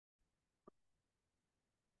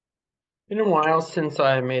Been a while since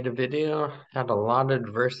I made a video. Had a lot of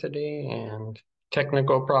adversity and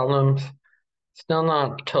technical problems. Still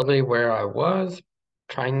not totally where I was.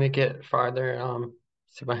 Trying to get farther.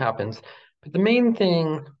 See what happens. But the main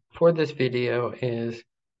thing for this video is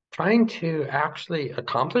trying to actually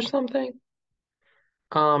accomplish something.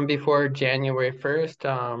 Before January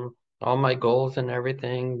 1st. All my goals and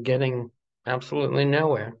everything getting absolutely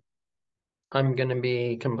nowhere. I'm gonna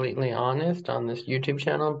be completely honest on this YouTube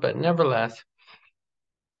channel, but nevertheless.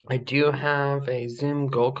 I do have a Zoom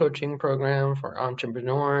goal coaching program for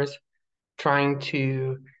entrepreneurs trying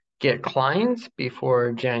to get clients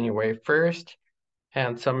before January 1st.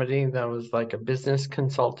 Had somebody that was like a business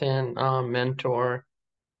consultant, mentor,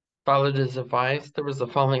 followed his advice. There was a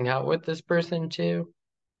falling out with this person too.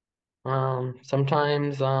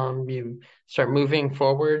 Sometimes you start moving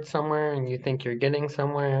forward somewhere and you think you're getting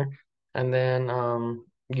somewhere, and then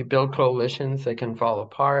you build coalitions that can fall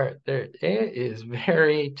apart. It is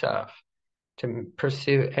very tough to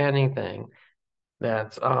pursue anything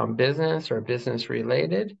that's business or business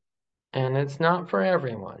related, and it's not for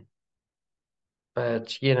everyone.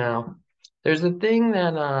 But there's a thing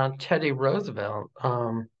that Teddy Roosevelt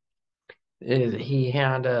he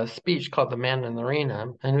had a speech called "The Man in the Arena,"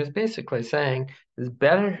 and he was basically saying it's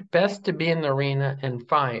best to be in the arena and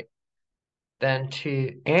fight than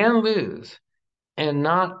to and lose and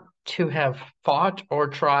not to have fought or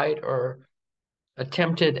tried or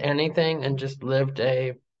attempted anything and just lived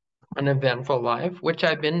an eventful life, which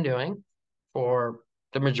I've been doing for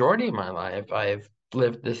the majority of my life. I've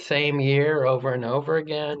lived the same year over and over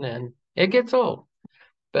again, and it gets old.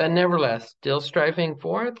 But nevertheless, still striving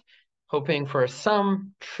forth, hoping for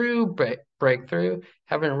some true breakthrough.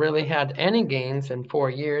 Haven't really had any gains in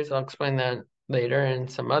 4 years. I'll explain that later in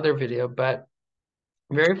some other video, but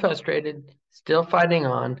very frustrated, still fighting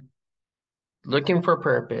on, looking for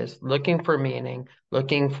purpose, looking for meaning,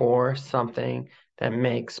 looking for something that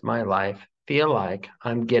makes my life feel like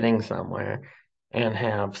I'm getting somewhere and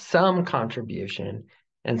have some contribution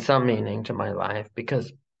and some meaning to my life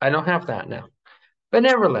because I don't have that now. But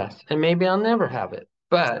nevertheless, and maybe I'll never have it,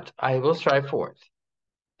 but I will strive forth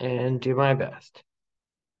and do my best.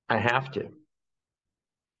 I have to.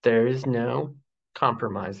 There is no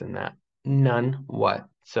compromise in that. None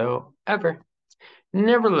whatsoever.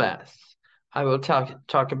 Nevertheless, I will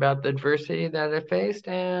talk about the adversity that I faced,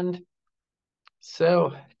 and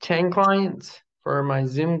so 10 clients for my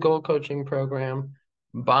Zoom goal coaching program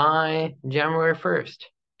by January 1st.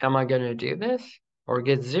 Am I going to do this or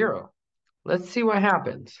get zero? Let's see what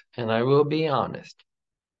happens, and I will be honest.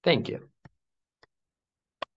 Thank you.